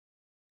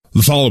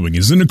The following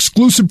is an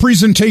exclusive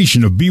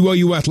presentation of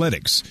BYU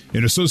Athletics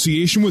in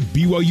association with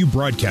BYU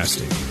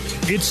Broadcasting.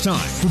 It's time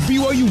for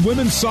BYU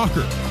Women's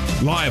Soccer,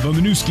 live on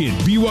the new skin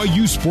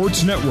BYU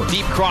Sports Network.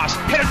 Deep cross,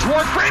 headed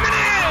toward Freeman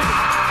in!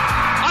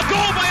 A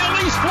goal by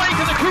Elise Blake,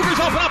 and the Cougars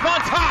open up on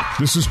top!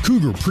 This is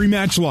Cougar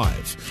Pre-Match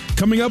Live.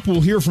 Coming up,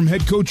 we'll hear from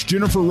head coach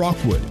Jennifer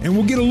Rockwood, and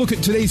we'll get a look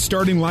at today's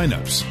starting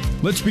lineups.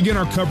 Let's begin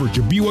our coverage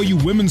of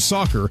BYU Women's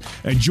Soccer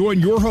and join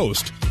your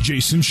host,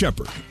 Jason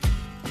Shepard.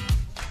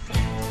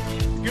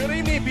 Good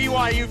evening,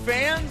 BYU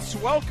fans.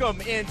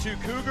 Welcome into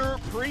Cougar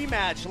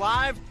Pre-Match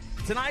Live.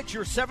 Tonight,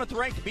 your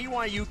 7th-ranked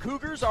BYU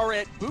Cougars are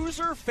at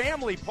Boozer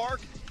Family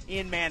Park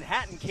in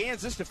Manhattan,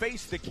 Kansas, to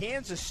face the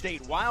Kansas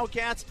State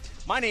Wildcats.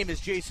 My name is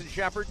Jason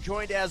Shepard,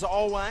 joined as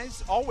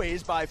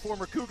always by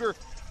former Cougar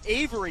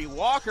Avery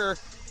Walker.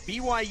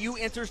 BYU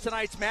enters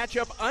tonight's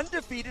matchup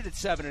undefeated at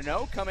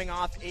 7-0, coming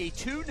off a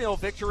 2-0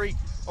 victory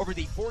over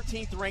the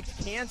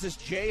 14th-ranked Kansas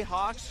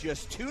Jayhawks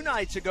just 2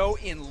 nights ago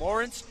in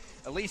Lawrence.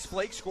 Elise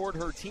Blake scored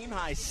her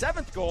team-high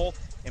 7th goal,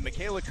 and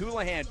Michaela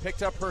Coonahan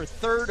picked up her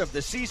 3rd of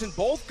the season.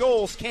 Both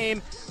goals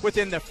came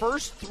within the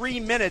first 3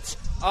 minutes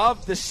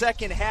of the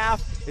second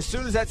half. As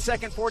soon as that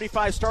second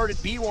 45 started,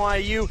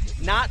 BYU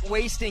not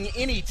wasting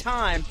any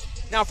time.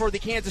 Now for the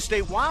Kansas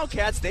State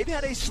Wildcats, they've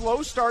had a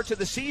slow start to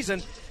the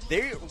season.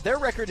 Their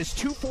record is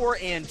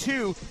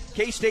 2-4-2.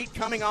 K-State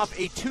coming off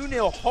a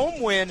 2-0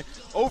 home win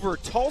over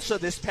Tulsa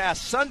this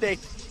past Sunday.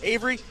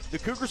 Avery, the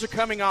Cougars are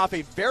coming off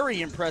a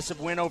very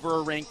impressive win over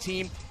a ranked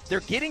team. They're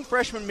getting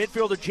freshman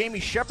midfielder Jamie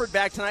Shepard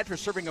back tonight for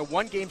serving a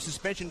 1-game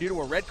suspension due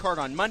to a red card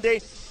on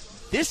Monday.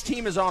 This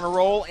team is on a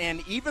roll,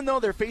 and even though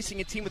they're facing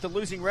a team with a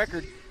losing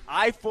record,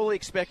 I fully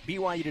expect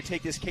BYU to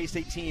take this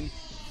K-State team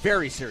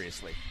very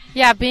seriously.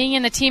 Yeah, being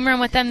in the team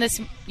room with them this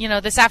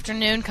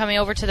afternoon, coming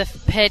over to the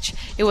pitch,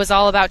 it was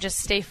all about just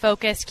stay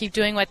focused, keep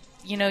doing what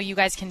you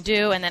guys can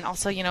do, and then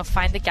also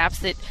find the gaps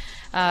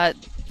that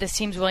this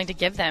team's willing to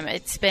give them.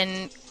 It's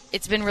been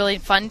really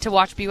fun to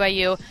watch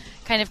BYU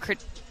kind of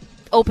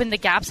open the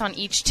gaps on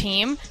each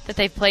team that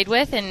they've played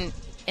with, and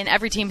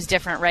every team's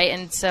different, right?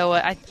 And so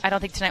I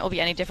don't think tonight will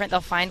be any different. They'll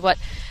find what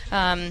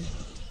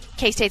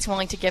K-State's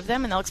willing to give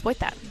them, and they'll exploit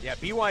that. Yeah,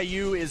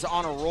 BYU is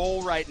on a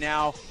roll right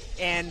now,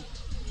 and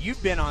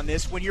you've been on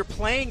this. When you're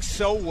playing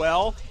so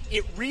well,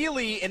 it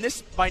really, and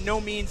this by no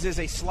means is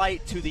a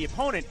slight to the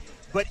opponent,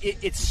 but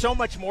it's so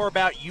much more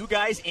about you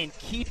guys and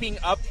keeping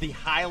up the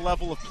high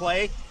level of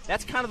play.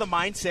 That's kind of the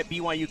mindset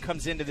BYU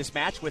comes into this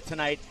match with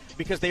tonight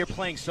because they are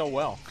playing so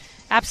well.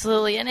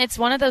 Absolutely, and it's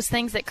one of those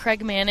things that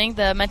Craig Manning,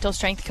 the mental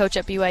strength coach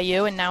at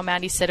BYU, and now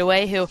Maddie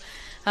Sidaway, who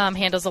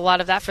handles a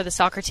lot of that for the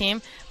soccer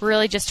team,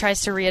 really just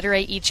tries to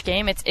reiterate each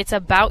game. It's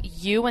about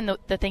you and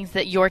the things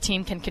that your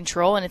team can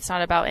control, and it's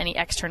not about any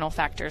external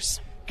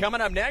factors. Coming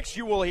up next,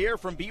 you will hear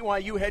from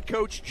BYU head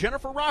coach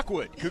Jennifer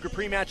Rockwood. Cougar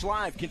Pre-Match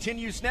Live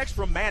continues next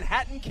from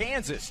Manhattan,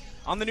 Kansas,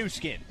 on the new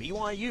skin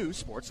BYU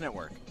Sports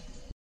Network.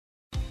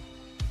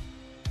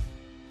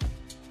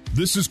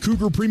 This is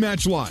Cougar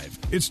Pre-Match Live.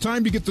 It's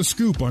time to get the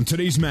scoop on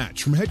today's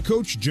match from head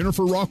coach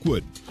Jennifer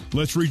Rockwood.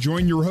 Let's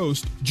rejoin your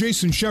host,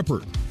 Jason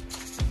Shepard.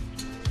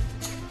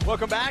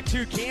 Welcome back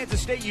to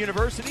Kansas State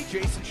University.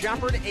 Jason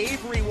Shepard,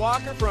 Avery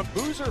Walker from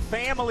Boozer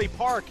Family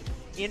Park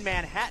in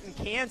Manhattan,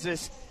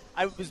 Kansas.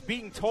 I was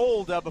being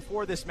told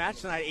before this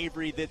match tonight,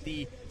 Avery, that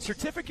the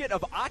certificate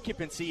of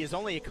occupancy is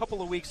only a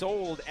couple of weeks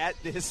old at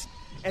this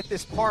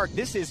park.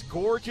 This is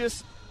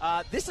gorgeous.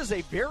 This is a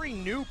very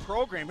new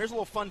program. Here's a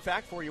little fun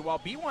fact for you. While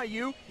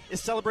BYU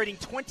is celebrating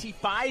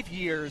 25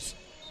 years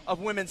of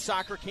women's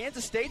soccer,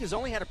 Kansas State has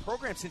only had a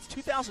program since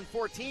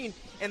 2014,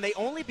 and they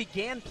only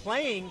began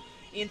playing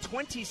in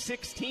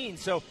 2016.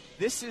 So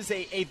this is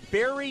a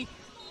very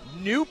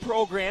new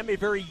program, a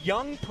very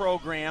young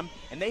program,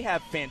 and they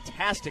have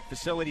fantastic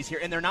facilities here.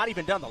 And they're not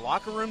even done. The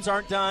locker rooms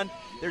aren't done.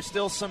 There's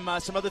still some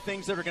other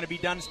things that are going to be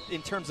done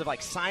in terms of like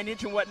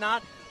signage and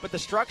whatnot. But the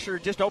structure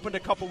just opened a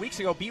couple weeks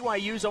ago.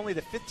 BYU's only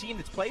the 15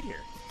 that's played here.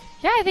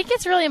 Yeah, I think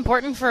it's really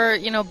important for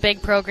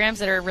big programs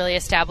that are really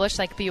established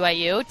like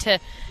BYU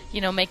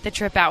to make the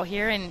trip out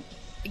here and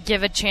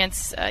give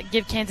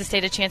Kansas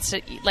State a chance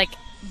to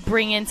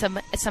bring in some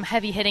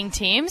heavy hitting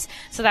teams,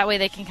 so that way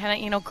they can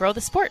kind of grow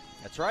the sport.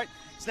 That's right.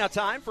 It's now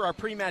time for our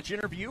pre-match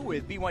interview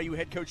with BYU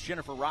head coach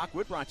Jennifer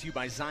Rockwood, brought to you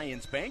by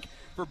Zions Bank.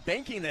 For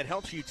banking that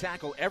helps you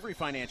tackle every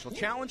financial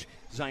challenge,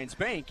 Zions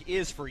Bank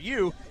is for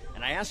you.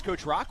 And I asked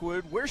Coach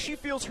Rockwood where she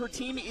feels her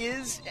team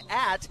is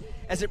at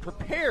as it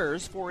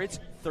prepares for its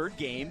 3rd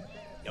game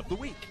of the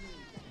week.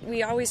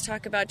 We always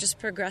talk about just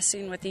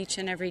progressing with each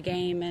and every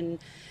game, and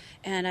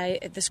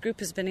this group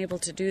has been able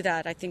to do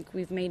that. I think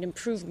we've made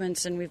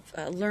improvements, and we've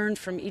learned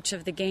from each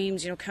of the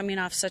games, coming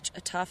off such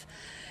a tough,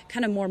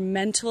 kind of more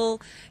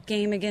mental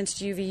game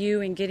against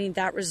UVU and getting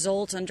that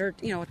result under,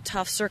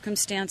 tough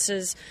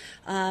circumstances,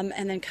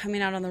 and then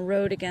coming out on the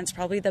road against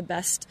probably the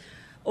best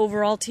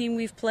overall team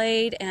we've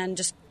played, and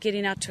just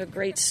getting out to a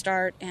great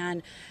start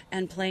and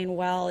playing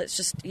well. It's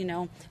just,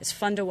 it's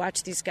fun to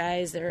watch these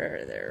guys.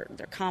 They're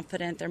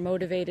confident, they're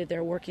motivated,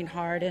 they're working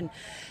hard,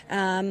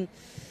 and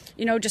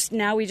just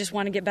now we just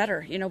want to get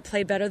better,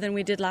 play better than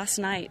we did last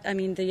night. I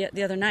mean,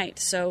 the other night.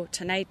 So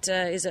tonight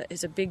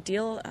is a big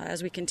deal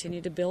as we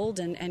continue to build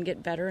and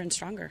get better and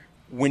stronger.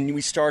 When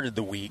we started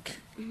the week,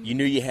 you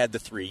knew you had the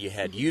three. You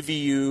had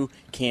UVU,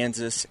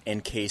 Kansas,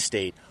 and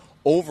K-State.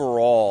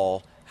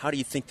 Overall, how do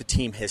you think the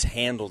team has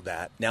handled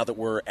that now that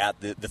we're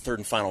at the third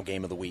and final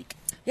game of the week?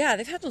 Yeah,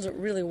 they've handled it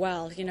really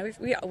well.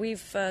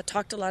 We've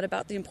talked a lot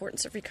about the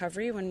importance of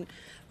recovery. When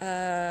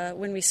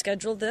we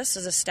scheduled this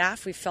as a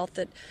staff, we felt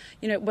that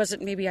it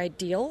wasn't maybe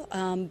ideal,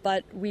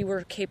 but we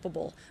were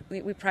capable.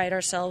 We pride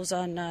ourselves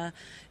on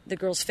the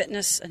girls'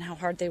 fitness and how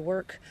hard they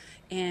work,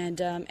 and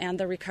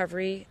their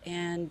recovery.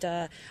 And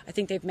I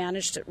think they've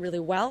managed it really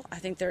well. I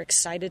think they're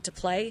excited to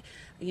play.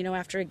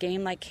 After a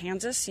game like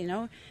Kansas,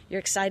 you're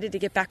excited to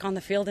get back on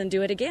the field and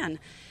do it again.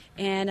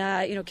 And,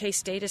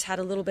 K-State has had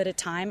a little bit of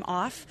time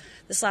off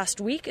this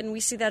last week, and we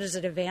see that as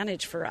an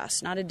advantage for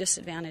us, not a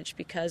disadvantage,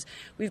 because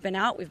we've been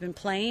out, we've been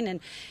playing, and,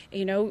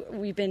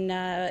 we've been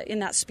in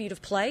that speed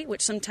of play,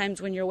 which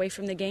sometimes when you're away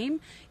from the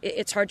game,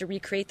 it's hard to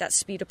recreate that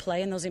speed of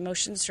play and those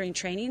emotions during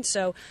training.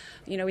 So,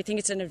 we think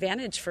it's an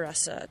advantage for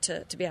us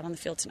to be out on the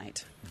field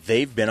tonight.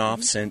 They've been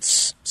off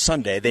since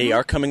Sunday. They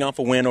are coming off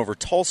a win over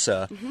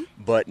Tulsa,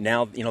 but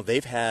now,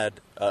 they've had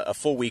a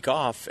full week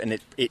off, and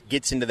it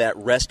gets into that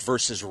rest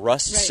versus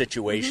rust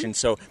situation.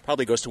 So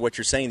probably goes to what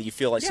you're saying, that you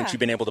feel like since you've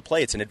been able to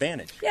play, it's an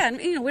advantage. Yeah, and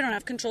we don't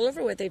have control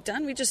over what they've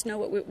done. We just know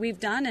what we've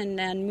done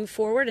and move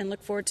forward and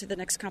look forward to the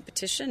next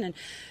competition and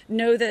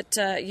know that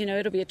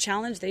it'll be a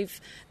challenge.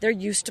 They're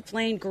used to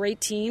playing great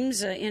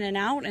teams in and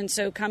out, and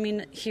so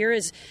coming here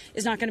is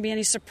not going to be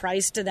any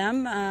surprise to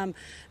them.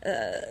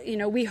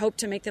 We hope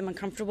to make them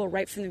uncomfortable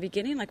right from the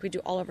beginning, like we do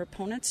all of our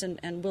opponents,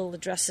 and we'll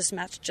address this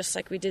match just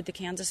like we did the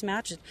Kansas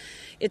match.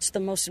 It's the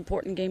most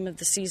important game of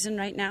the season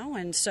right now,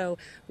 and so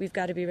we've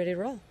got to be ready to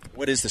roll.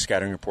 What is the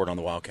scouting report on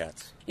the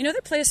Wildcats? They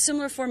play a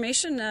similar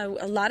formation.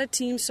 A lot of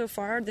teams so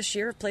far this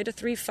year have played a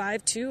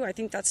 3-5-2. I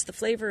think that's the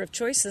flavor of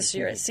choice this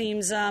year, it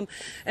seems. And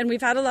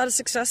we've had a lot of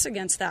success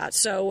against that.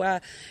 So,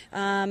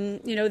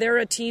 they're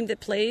a team that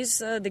plays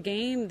the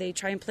game. They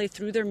try and play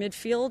through their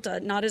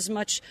midfield, not as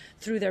much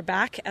through their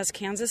back as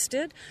Kansas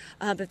did.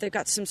 But they've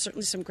got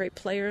certainly some great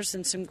players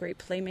and some great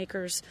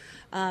playmakers,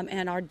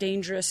 and are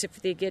dangerous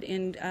if they get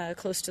in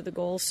close to the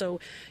goal.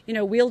 So,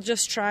 we'll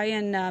just try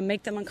and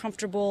make them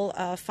uncomfortable,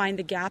 find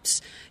the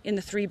gaps in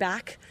the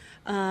three-back.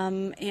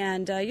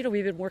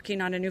 We've been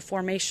working on a new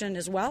formation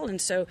as well,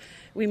 and so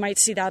we might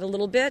see that a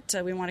little bit.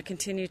 We want to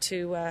continue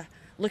to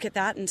look at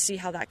that and see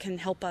how that can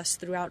help us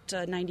throughout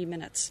 90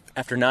 minutes.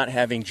 After not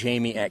having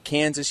Jamie at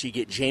Kansas, you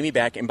get Jamie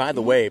back. And by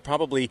the way,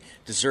 probably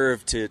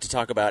deserve to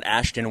talk about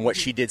Ashton and what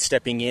she did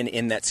stepping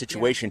in that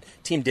situation. Yeah.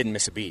 Team didn't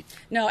miss a beat.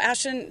 No,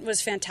 Ashton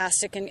was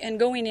fantastic. And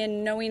going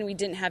in knowing we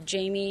didn't have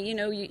Jamie,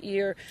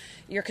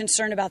 you're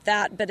concerned about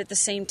that. But at the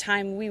same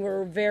time, we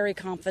were very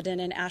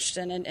confident in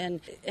Ashton.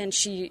 And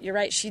she, you're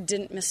right, she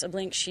didn't miss a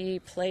blink. She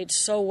played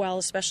so well,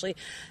 especially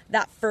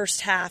that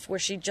first half where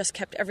she just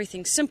kept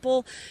everything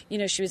simple.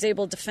 She was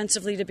able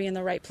defensively to be in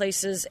the right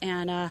places,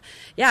 and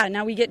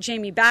now we get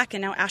Jamie back,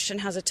 and now Ashton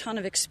has a ton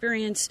of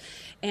experience,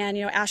 and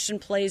Ashton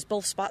plays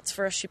both spots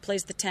for us. She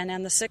plays the 10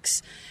 and the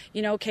 6.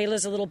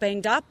 Kayla's a little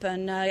banged up,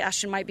 and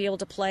Ashton might be able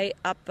to play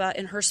up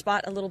in her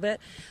spot a little bit,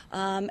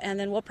 and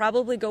then we'll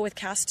probably go with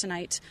Cass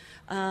tonight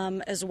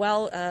as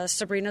well.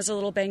 Sabrina's a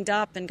little banged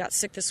up and got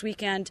sick this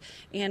weekend,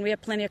 and we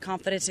have plenty of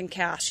confidence in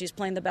Cass. She's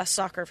playing the best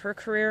soccer of her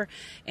career,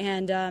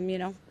 and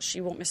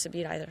she won't miss a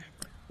beat either.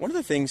 One of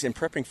the things in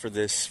prepping for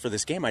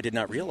this game I did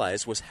not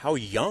realize was how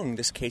young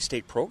this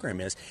K-State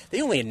program is.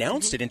 They only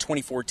announced it in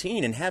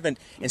 2014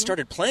 and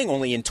started playing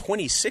only in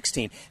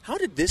 2016. How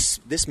did this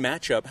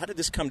matchup, how did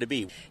this come to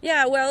be?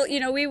 Yeah, well,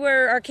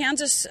 our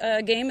Kansas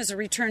game is a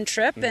return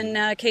trip,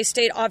 and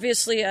K-State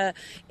obviously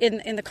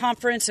in the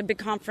conference, a big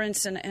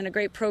conference and a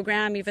great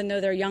program, even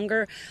though they're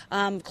younger,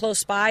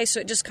 close by,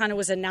 so it just kind of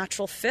was a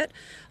natural fit.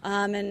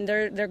 And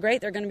they're great.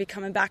 They're going to be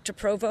coming back to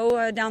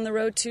Provo down the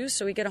road too,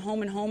 so we get a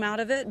home and home out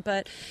of it.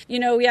 But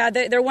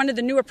they're one of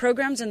the newer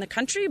programs in the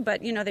country,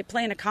 but they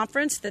play in a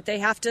conference that they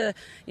have to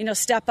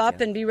step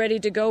up and be ready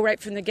to go right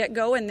from the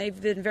get-go. And they've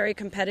been very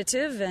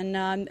competitive, and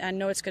I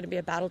know it's going to be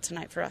a battle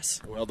tonight for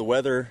us. Well, the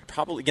weather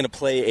probably going to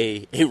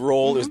play a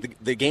role.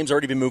 The game's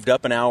already been moved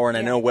up an hour, and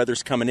I know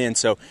weather's coming in,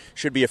 so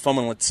should be a fun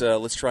one.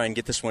 Let's try and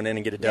get this one in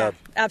and get a dub.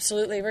 Yeah,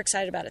 absolutely, we're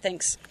excited about it.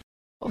 Thanks.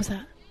 What was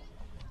that?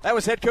 That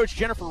was head coach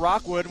Jennifer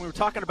Rockwood, and we were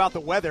talking about the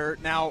weather.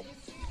 Now,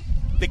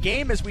 the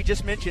game, as we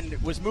just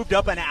mentioned, was moved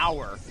up an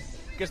hour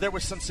because there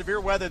was some severe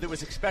weather that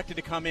was expected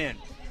to come in.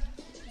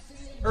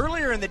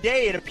 Earlier in the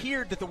day, it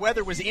appeared that the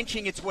weather was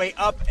inching its way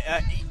up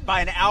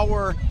by an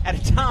hour at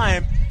a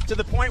time to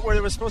the point where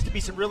there was supposed to be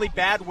some really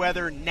bad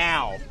weather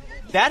now.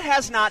 That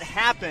has not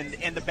happened,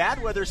 and the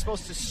bad weather is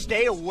supposed to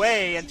stay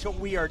away until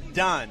we are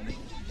done.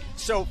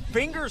 So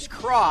fingers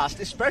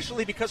crossed,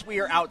 especially because we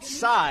are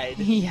outside,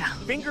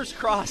 fingers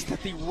crossed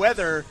that the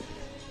weather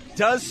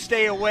does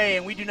stay away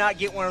and we do not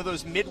get one of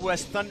those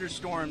Midwest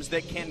thunderstorms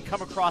that can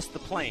come across the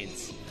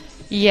plains.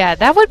 Yeah,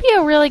 that would be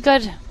a really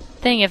good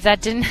thing if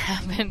that didn't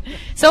happen.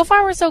 So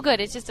far, we're so good.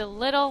 It's just a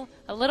little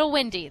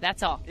windy.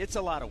 That's all. It's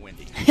a lot of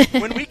windy.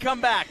 When we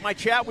come back, my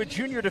chat with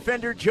junior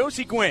defender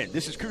Josie Gwynn.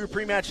 This is Cougar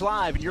Pre-Match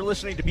Live, and you're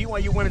listening to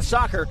BYU Women's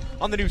Soccer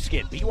on the new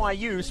skin,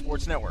 BYU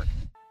Sports Network.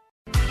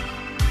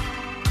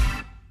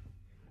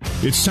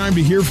 It's time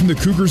to hear from the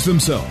Cougars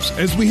themselves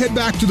as we head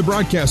back to the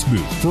broadcast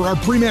booth for our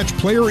pre-match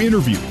player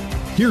interview.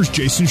 Here's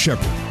Jason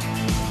Shepard.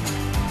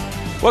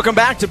 Welcome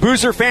back to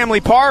Boozer Family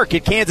Park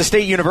at Kansas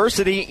State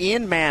University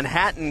in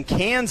Manhattan,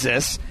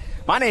 Kansas.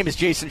 My name is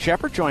Jason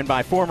Shepard, joined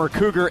by former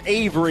Cougar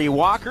Avery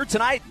Walker.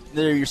 Tonight,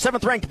 your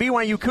 7th-ranked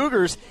BYU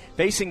Cougars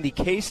facing the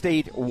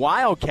K-State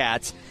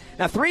Wildcats.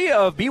 Now, 3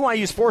 of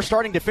BYU's 4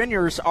 starting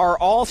defenders are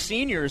all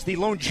seniors. The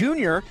lone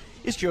junior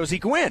is Josie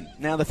Gwynn.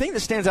 Now, the thing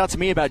that stands out to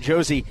me about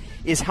Josie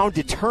is how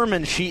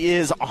determined she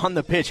is on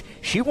the pitch.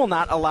 She will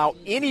not allow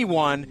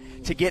anyone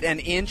to get an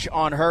inch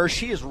on her.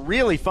 She is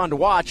really fun to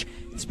watch.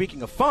 And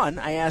speaking of fun,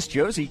 I asked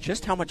Josie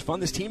just how much fun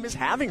this team is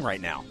having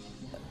right now.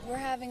 We're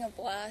having a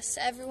blast.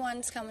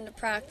 Everyone's coming to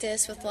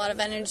practice with a lot of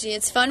energy.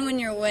 It's fun when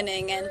you're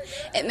winning, and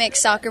it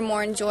makes soccer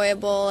more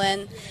enjoyable.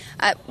 And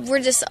we're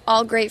just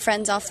all great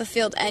friends off the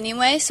field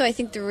anyway, so I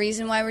think the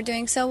reason why we're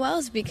doing so well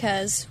is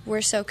because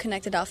we're so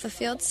connected off the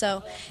field.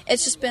 So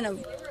it's just been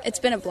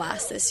a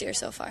blast this year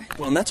so far.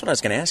 Well, and that's what I was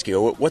going to ask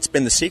you. What's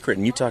been the secret?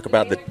 And you talk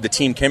about the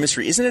team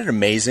chemistry. Isn't it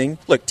amazing?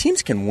 Look,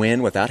 teams can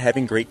win without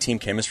having great team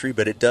chemistry,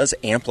 but it does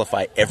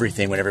amplify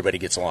everything when everybody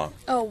gets along.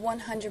 Oh,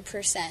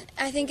 100%.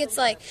 I think it's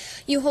like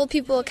you hold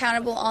people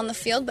accountable on the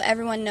field, but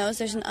everyone knows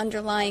there's an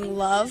underlying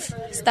love.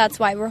 So that's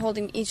why we're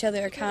holding each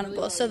other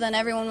accountable. So then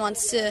everyone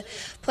wants to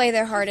play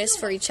their hardest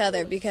for each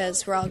other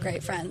because we're all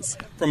great friends.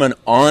 From an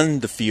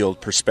on-the-field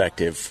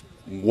perspective,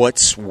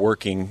 what's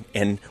working?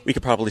 And we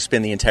could probably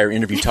spend the entire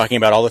interview talking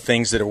about all the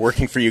things that are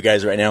working for you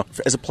guys right now.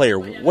 As a player,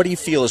 what do you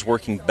feel is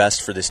working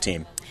best for this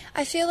team?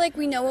 I feel like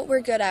we know what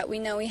we're good at. We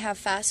know we have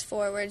fast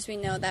forwards. We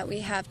know that we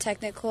have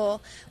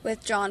technical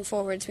withdrawn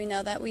forwards. We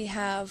know that we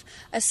have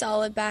a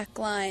solid back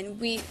line.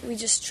 We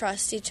just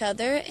trust each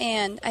other,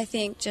 and I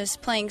think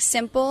just playing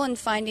simple and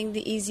finding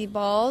the easy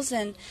balls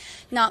and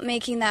not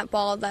making that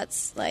ball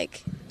that's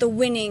like the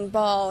winning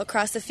ball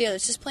across the field.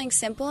 It's just playing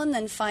simple and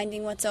then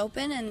finding what's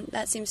open, and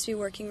that seems to be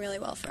working really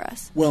well for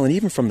us. Well, and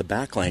even from the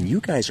back line, you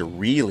guys are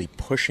really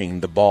pushing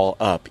the ball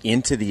up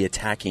into the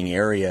attacking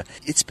area.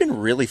 It's been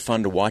really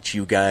fun to watch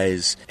you guys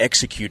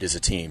execute as a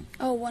team.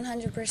 Oh,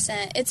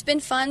 100%. It's been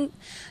fun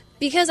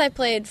because I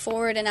played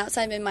forward and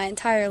outside mid my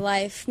entire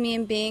life. Me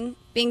and Bing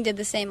did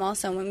the same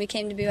also. When we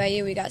came to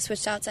BYU, we got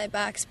switched outside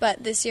backs,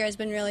 but this year has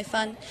been really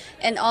fun,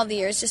 and all the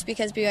years, just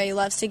because BYU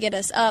loves to get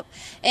us up.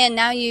 And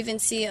now you even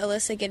see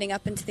Alyssa getting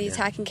up into the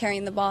attack and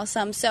carrying the ball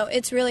some. So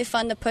it's really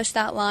fun to push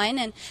that line,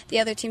 and the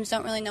other teams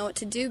don't really know what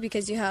to do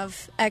because you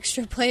have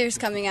extra players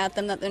coming at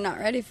them that they're not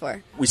ready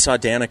for. We saw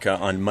Danica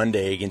on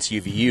Monday against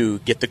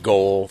UVU get the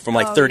goal from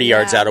 30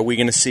 yards out. Are we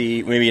going to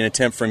see maybe an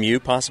attempt from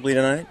you possibly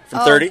tonight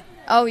from 30?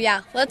 Oh,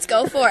 yeah. Let's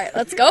go for it.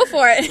 Let's go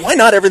for it. Why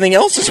not? Everything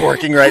else is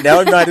working right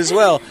now. It might as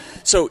well.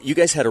 So you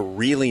guys had a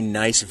really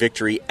nice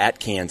victory at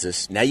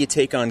Kansas. Now you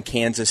take on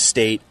Kansas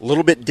State. A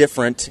little bit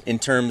different in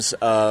terms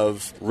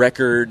of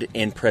record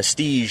and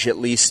prestige, at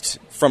least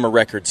from a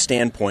record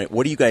standpoint.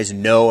 What do you guys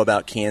know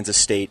about Kansas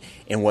State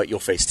and what you'll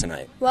face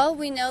tonight? Well,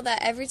 we know that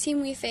every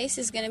team we face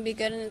is going to be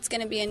good, and it's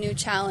going to be a new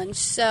challenge.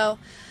 So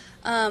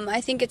I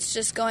think it's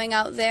just going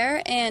out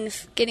there and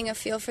getting a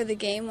feel for the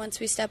game once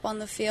we step on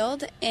the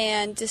field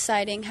and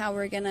deciding how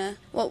we're going to,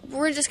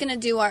 we're just going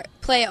to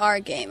play our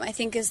game, I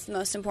think is the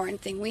most important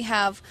thing. We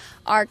have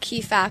our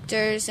key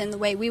factors and the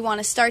way we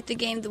want to start the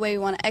game, the way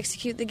we want to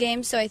execute the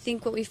game. So I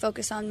think what we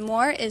focus on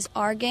more is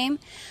our game.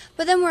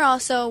 But then we're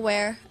also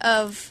aware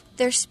of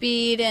their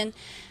speed and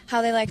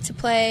how they like to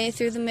play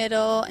through the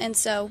middle. And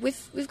so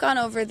we've gone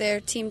over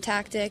their team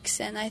tactics,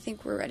 and I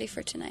think we're ready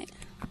for tonight.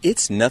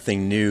 It's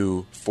nothing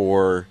new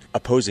for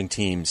opposing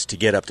teams to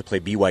get up to play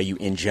BYU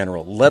in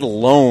general, let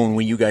alone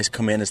when you guys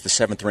come in as the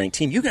 7th-ranked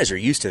team. You guys are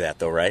used to that,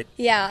 though, right?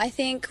 Yeah, I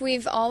think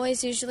we've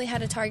always usually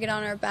had a target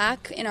on our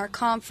back in our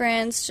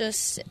conference,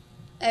 just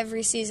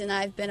every season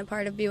I've been a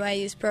part of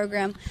BYU's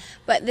program.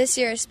 But this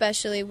year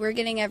especially, we're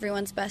getting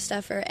everyone's best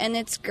effort, and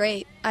it's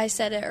great. I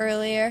said it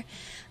earlier.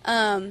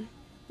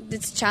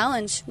 It's a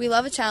challenge. We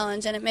love a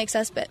challenge, and it makes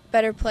us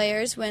better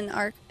players when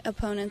our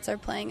opponents are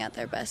playing at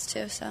their best,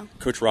 too. So,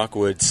 Coach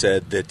Rockwood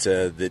said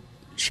that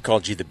she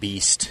called you the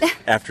Beast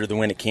after the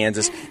win at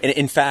Kansas. And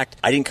in fact,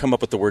 I didn't come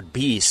up with the word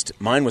beast.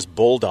 Mine was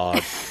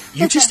bulldog.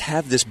 You just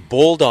have this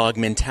bulldog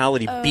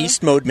mentality,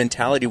 beast mode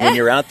mentality when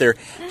you're out there.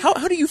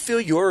 How do you feel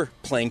you're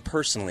playing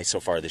personally so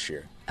far this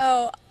year?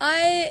 Oh,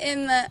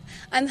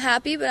 I'm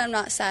happy, but I'm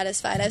not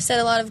satisfied. I've set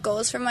a lot of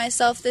goals for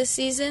myself this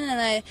season,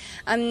 and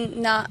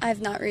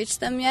I've not reached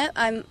them yet.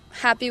 I'm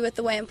happy with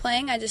the way I'm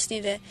playing. I just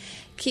need to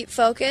keep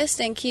focused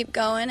and keep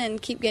going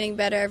and keep getting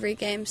better every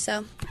game.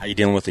 So, how are you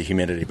dealing with the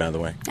humidity, by the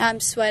way? I'm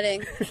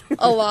sweating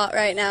a lot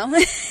right now,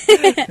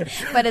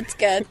 but it's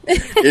good.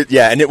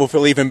 And it will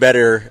feel even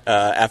better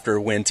after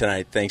a win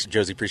tonight. Thanks,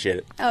 Josie. Appreciate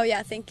it. Oh,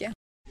 yeah, thank you.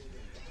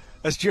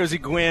 That's Josie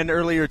Gwynn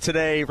earlier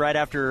today, right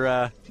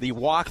after the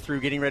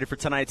walkthrough, getting ready for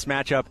tonight's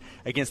matchup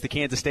against the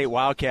Kansas State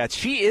Wildcats.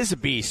 She is a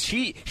beast.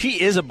 She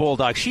is a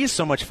bulldog. She is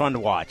so much fun to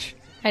watch.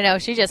 I know.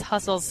 She just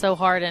hustles so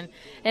hard.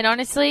 And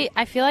honestly,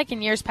 I feel like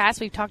in years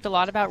past we've talked a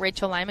lot about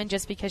Rachel Lyman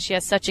just because she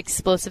has such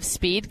explosive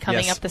speed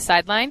coming up the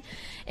sideline.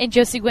 And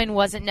Josie Gwynn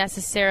wasn't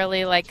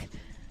necessarily like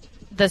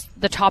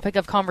the topic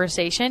of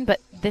conversation.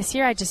 But this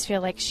year I just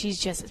feel like she's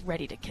just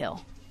ready to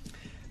kill.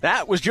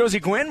 That was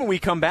Josie Gwynn. When we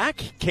come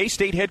back,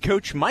 K-State head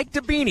coach Mike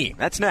Dabini.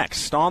 That's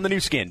next on the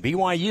new skin,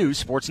 BYU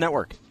Sports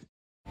Network.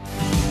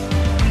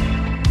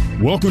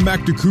 Welcome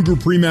back to Cougar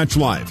Pre-Match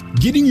Live,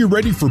 getting you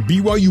ready for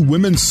BYU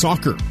women's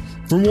soccer.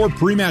 For more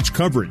pre-match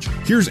coverage,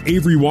 here's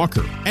Avery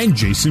Walker and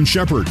Jason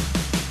Shepard.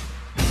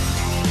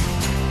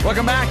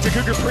 Welcome back to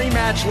Cougar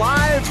Pre-Match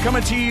Live,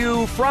 coming to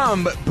you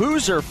from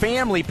Boozer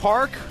Family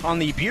Park on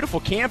the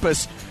beautiful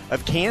campus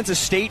of Kansas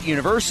State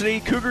University.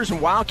 Cougars and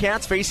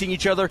Wildcats facing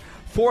each other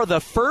for the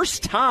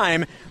first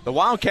time. The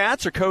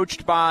Wildcats are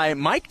coached by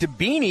Mike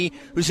Dabini,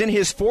 who's in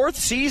his 4th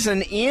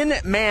season in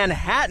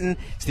Manhattan.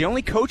 It's the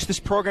only coach this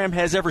program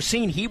has ever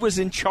seen. He was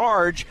in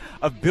charge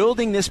of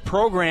building this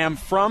program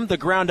from the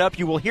ground up.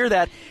 You will hear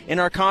that in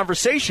our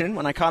conversation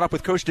when I caught up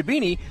with Coach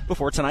Dabini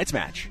before tonight's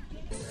match.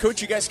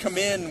 Coach, you guys come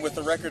in with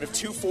a record of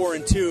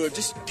 2-4-2. I'm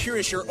just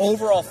curious your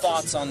overall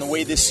thoughts on the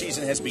way this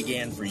season has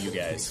began for you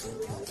guys.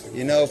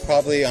 You know,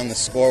 probably on the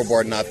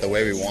scoreboard, not the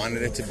way we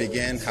wanted it to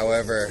begin.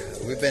 However,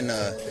 we've been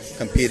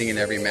competing in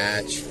every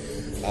match.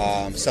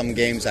 Some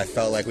games I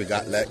felt like we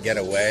let get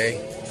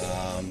away,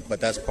 but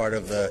that's part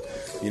of the,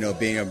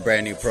 being a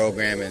brand new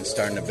program and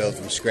starting to build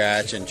from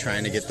scratch and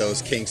trying to get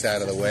those kinks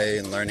out of the way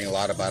and learning a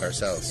lot about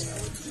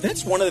ourselves.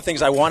 That's one of the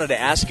things I wanted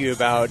to ask you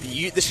about.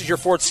 This is your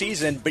 4th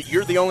season, but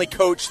you're the only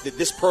coach that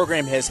this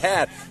program has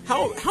had.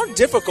 How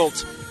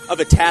difficult of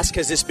a task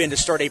has this been to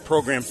start a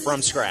program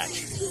from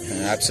scratch?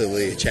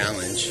 Absolutely a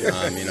challenge.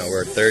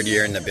 We're 3rd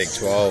year in the Big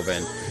 12,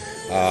 and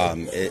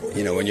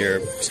when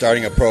you're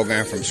starting a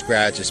program from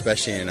scratch,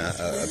 especially in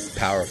a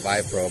Power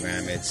 5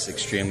 program, it's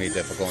extremely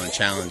difficult and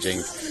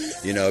challenging.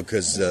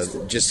 Because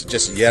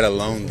just yet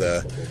alone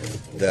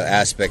the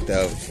aspect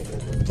of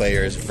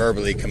players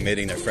verbally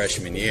committing their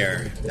freshman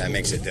year, that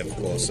makes it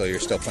difficult. So you're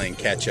still playing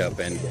catch up,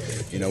 and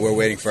we're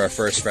waiting for our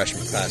first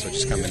freshman class, which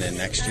is coming in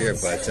next year.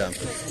 But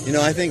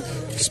I think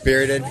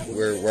spirited.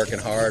 We're working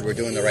hard. We're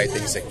doing the right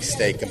things to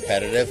stay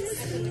competitive.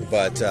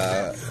 But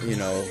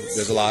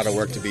there's a lot of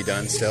work to be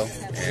done still,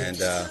 and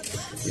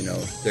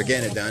they're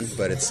getting it done,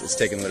 but it's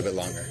taking a little bit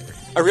longer.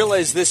 I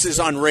realize this is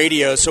on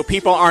radio, so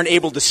people aren't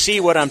able to see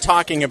what I'm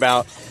talking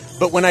about.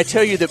 But when I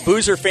tell you that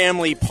Boozer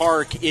Family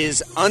Park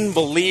is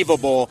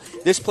unbelievable,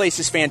 this place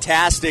is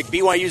fantastic.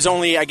 BYU's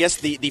only, I guess,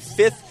 the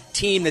 5th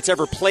team that's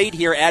ever played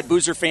here at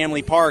Boozer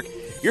Family Park.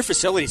 Your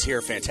facilities here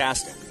are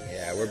fantastic.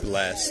 Yeah, we're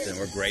blessed and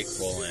we're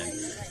grateful, and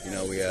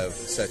we have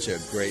such a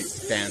great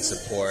fan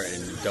support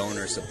and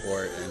donor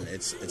support, and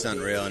it's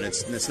unreal, and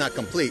it's not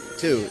complete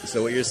too.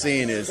 So what you're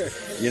seeing is,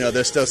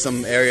 there's still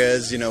some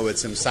areas, with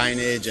some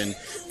signage and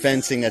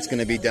fencing that's going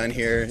to be done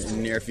here in the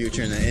near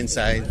future in the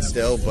inside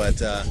still, but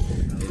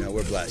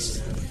we're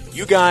blessed.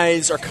 You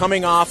guys are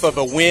coming off of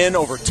a win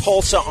over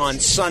Tulsa on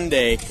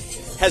Sunday.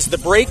 Has the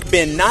break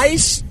been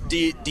nice?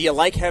 Do you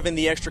like having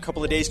the extra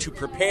couple of days to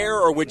prepare,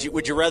 or would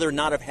you rather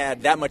not have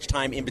had that much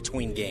time in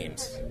between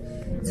games?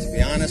 To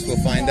be honest,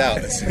 we'll find out.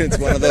 It's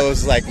one of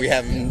those, we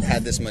haven't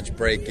had this much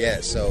break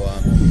yet. So,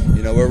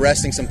 we're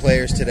resting some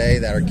players today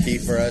that are key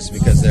for us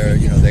because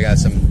they got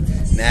some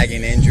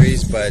nagging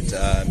injuries. But,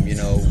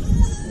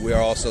 we're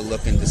also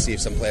looking to see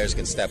if some players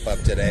can step up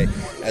today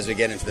as we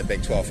get into the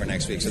Big 12 for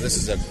next week. So this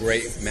is a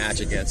great match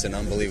against an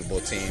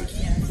unbelievable team,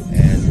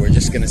 and we're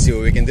just going to see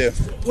what we can do.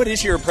 What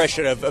is your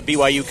impression of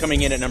BYU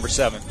coming in at number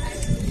 7?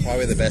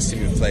 Probably the best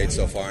team we've played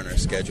so far in our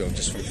schedule,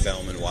 just from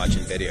film and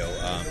watching video.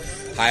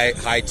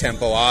 High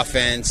tempo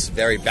offense,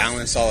 very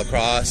balanced all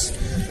across.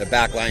 The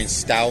back line's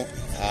stout,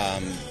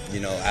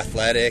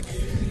 athletic.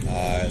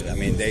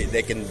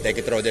 They can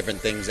throw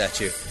different things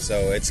at you.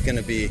 So it's going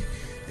to be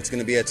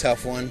a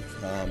tough one,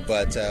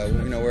 but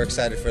we're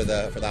excited for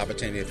the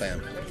opportunity to play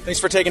them.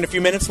 Thanks for taking a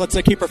few minutes. Let's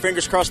keep our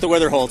fingers crossed the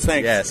weather holds.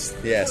 Thanks.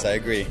 Yes, I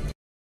agree.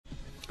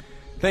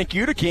 Thank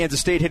you to Kansas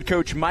State head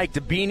coach Mike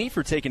Dabini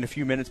for taking a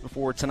few minutes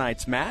before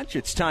tonight's match.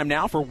 It's time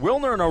now for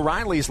Wilner &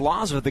 O'Reilly's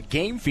Laws of the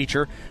Game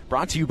feature,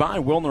 brought to you by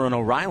Wilner &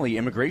 O'Reilly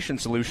Immigration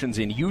Solutions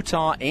in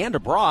Utah and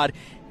abroad.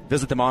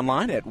 Visit them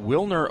online at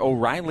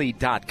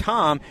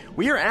WilnerO'Reilly.com.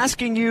 We are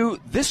asking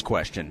you this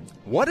question.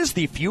 What is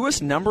the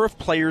fewest number of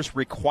players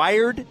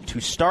required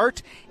to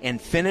start and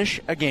finish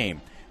a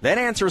game? That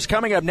answer is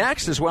coming up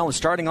next, as well as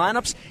starting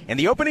lineups and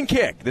the opening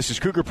kick. This is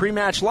Cougar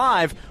Pre-Match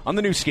Live on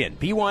the new skin,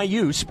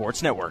 BYU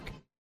Sports Network.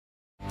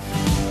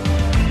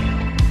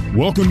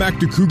 Welcome back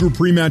to Cougar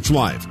Pre-Match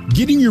Live,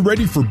 getting you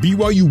ready for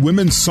BYU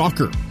women's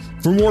soccer.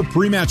 For more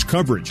pre-match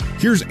coverage,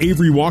 here's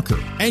Avery Walker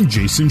and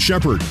Jason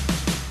Shepard.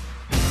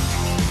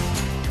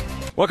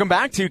 Welcome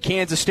back to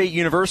Kansas State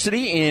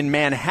University in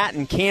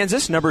Manhattan,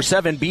 Kansas. Number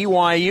 7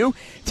 BYU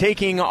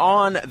taking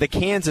on the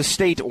Kansas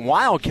State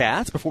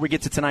Wildcats. Before we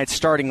get to tonight's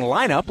starting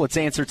lineup, let's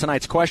answer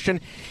tonight's question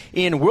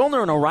in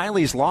Wilner and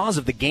O'Reilly's Laws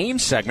of the Game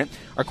segment.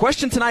 Our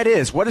question tonight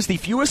is, what is the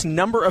fewest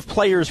number of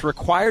players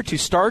required to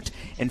start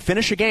and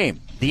finish a game?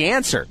 The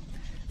answer,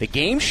 the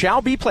game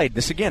shall be played.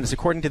 This, again, is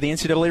according to the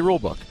NCAA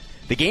rulebook.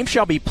 The game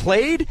shall be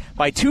played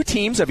by 2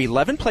 teams of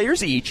 11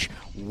 players each,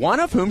 one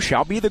of whom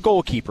shall be the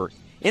goalkeeper.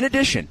 In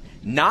addition,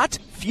 not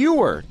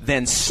fewer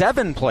than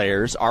 7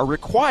 players are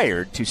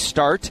required to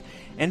start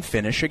and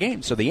finish a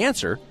game. So the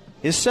answer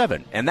is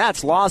 7. And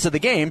that's Laws of the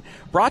Game,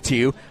 brought to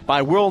you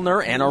by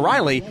Wilner and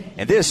O'Reilly.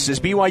 And this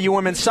is BYU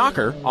Women's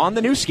Soccer on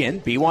the new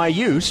skin,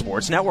 BYU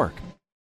Sports Network.